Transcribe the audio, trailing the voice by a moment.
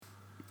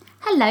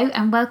Hello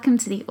and welcome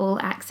to the All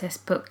Access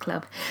Book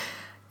Club.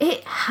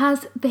 It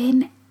has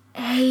been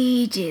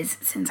ages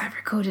since I've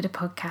recorded a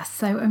podcast,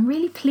 so I'm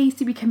really pleased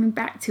to be coming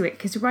back to it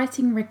because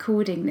writing and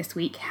recording this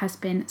week has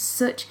been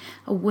such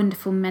a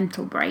wonderful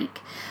mental break.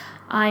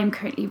 I'm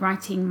currently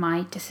writing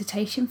my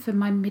dissertation for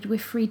my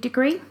midwifery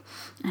degree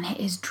and it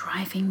is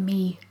driving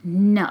me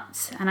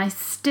nuts, and I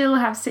still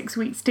have 6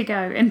 weeks to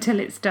go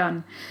until it's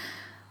done.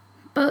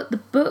 But the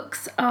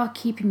books are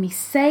keeping me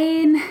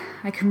sane.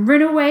 I can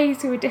run away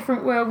to a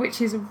different world, which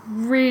is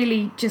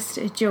really just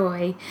a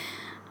joy.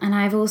 And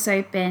I've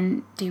also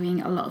been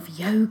doing a lot of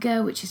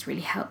yoga, which has really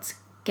helped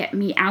get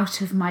me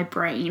out of my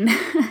brain.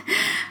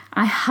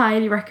 I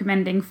highly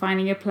recommend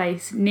finding a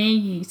place near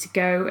you to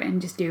go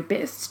and just do a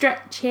bit of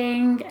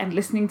stretching and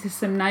listening to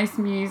some nice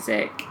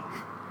music.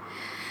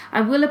 I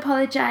will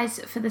apologise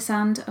for the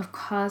sound of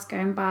cars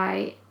going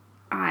by.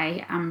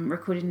 I am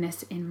recording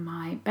this in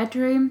my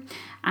bedroom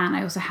and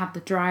I also have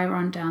the dryer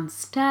on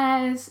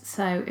downstairs,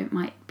 so it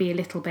might be a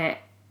little bit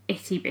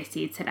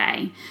itty-bitty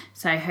today,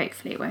 so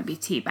hopefully it won't be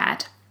too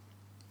bad.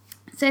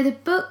 So the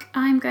book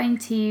I'm going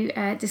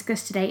to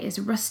discuss today is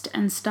Rust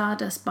and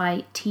Stardust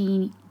by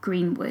T.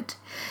 Greenwood.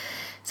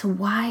 So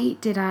why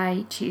did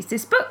I choose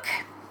this book?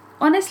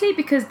 Honestly,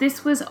 because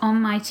this was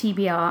on my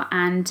TBR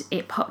and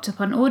it popped up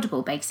on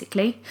Audible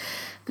basically.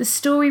 The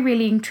story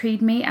really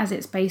intrigued me as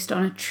it's based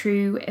on a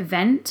true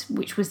event,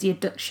 which was the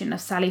abduction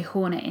of Sally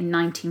Horner in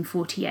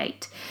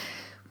 1948.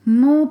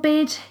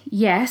 Morbid,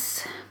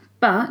 yes,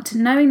 but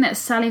knowing that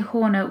Sally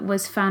Horner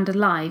was found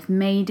alive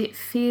made it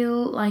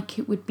feel like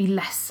it would be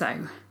less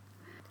so.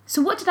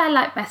 So what did I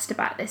like best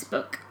about this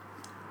book?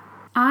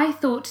 I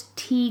thought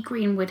T.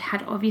 Greenwood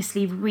had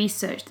obviously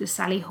researched the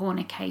Sally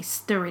Horner case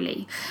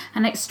thoroughly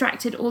and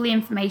extracted all the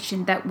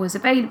information that was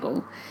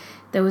available.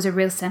 There was a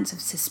real sense of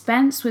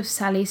suspense with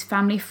Sally's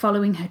family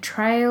following her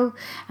trail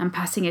and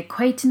passing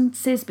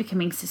acquaintances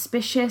becoming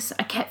suspicious.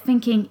 I kept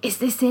thinking, is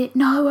this it?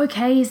 No,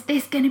 okay, is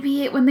this going to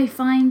be it when they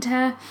find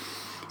her?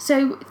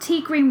 So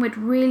T. Greenwood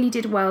really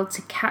did well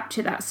to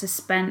capture that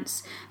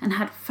suspense and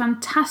had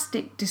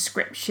fantastic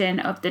description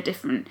of the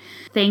different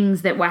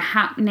things that were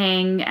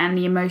happening and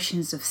the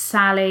emotions of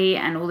Sally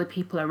and all the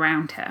people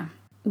around her.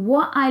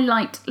 What I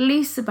liked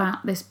least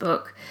about this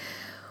book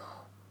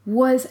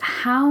was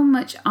how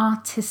much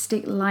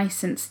artistic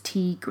license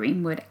T.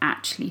 Greenwood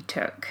actually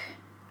took.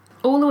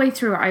 All the way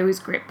through, I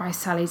was gripped by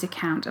Sally's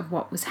account of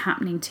what was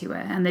happening to her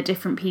and the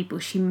different people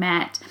she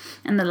met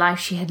and the life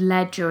she had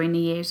led during the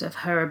years of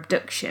her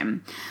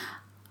abduction,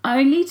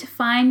 only to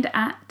find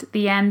at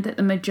the end that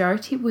the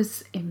majority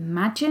was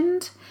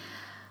imagined.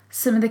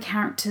 Some of the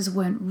characters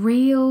weren't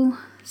real.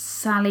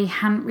 Sally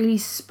hadn't really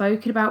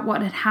spoken about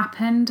what had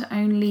happened.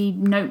 Only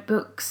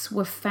notebooks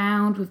were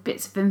found with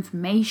bits of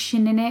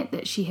information in it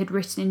that she had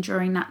written in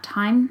during that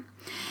time.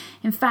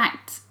 In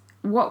fact,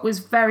 what was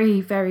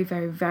very, very,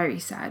 very, very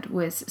sad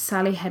was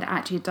Sally had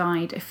actually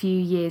died a few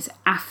years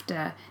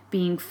after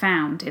being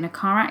found in a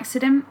car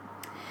accident.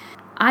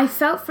 I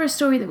felt for a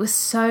story that was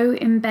so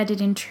embedded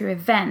in true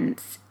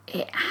events,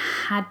 it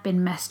had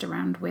been messed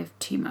around with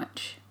too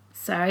much.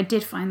 So I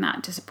did find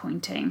that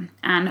disappointing.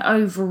 And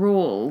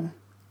overall,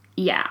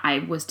 yeah, I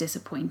was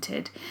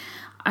disappointed.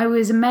 I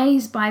was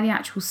amazed by the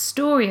actual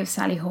story of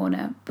Sally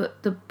Horner,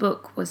 but the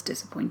book was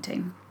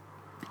disappointing.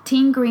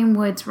 T.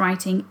 Greenwood's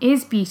writing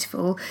is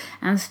beautiful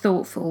and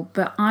thoughtful,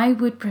 but I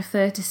would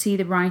prefer to see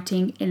the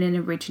writing in an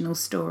original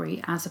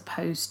story as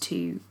opposed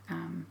to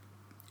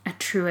a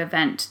true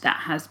event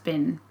that has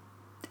been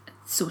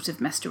sort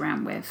of messed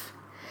around with.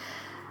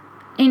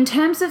 In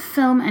terms of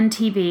film and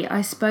TV,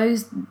 I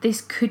suppose this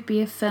could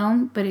be a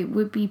film, but it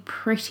would be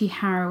pretty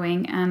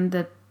harrowing and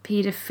the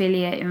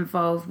paedophilia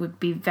involved would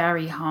be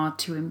very hard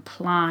to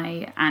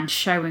imply and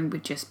showing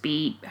would just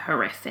be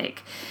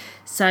horrific.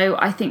 So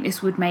I think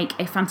this would make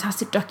a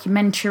fantastic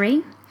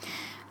documentary,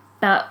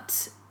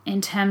 but in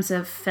terms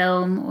of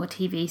film or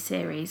TV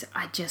series,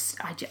 I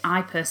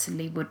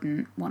personally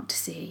wouldn't want to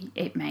see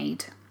it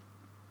made.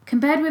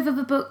 Compared with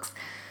other books,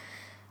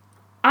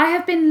 I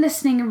have been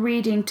listening and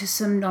reading to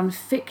some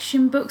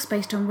non-fiction books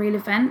based on real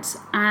events,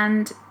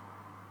 and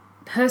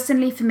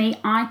personally for me,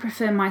 I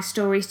prefer my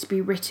stories to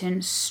be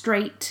written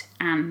straight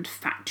and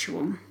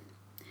factual.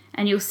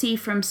 And you'll see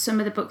from some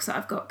of the books that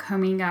I've got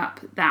coming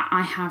up that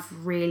I have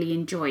really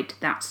enjoyed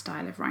that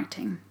style of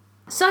writing.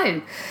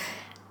 So,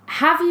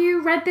 have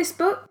you read this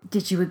book?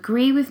 Did you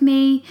agree with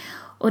me?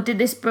 Or did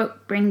this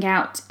book bring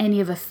out any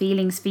other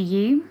feelings for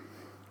you?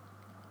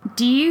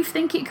 Do you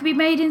think it could be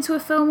made into a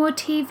film or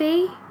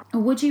TV? Or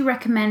would you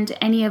recommend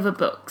any other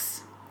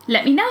books?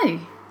 Let me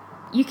know.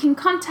 You can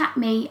contact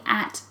me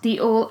at the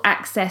All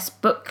Access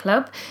Book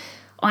Club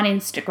on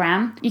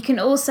Instagram. You can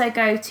also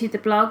go to the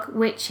blog,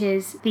 which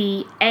is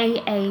the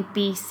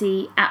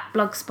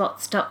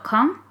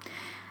aabc@blogspots.com,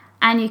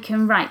 and you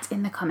can write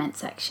in the comment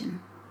section.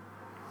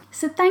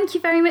 So thank you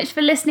very much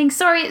for listening.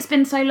 Sorry it's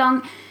been so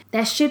long.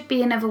 There should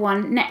be another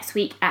one next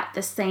week at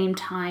the same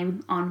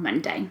time on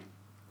Monday.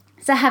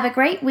 So have a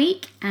great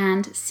week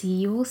and see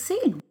you all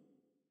soon.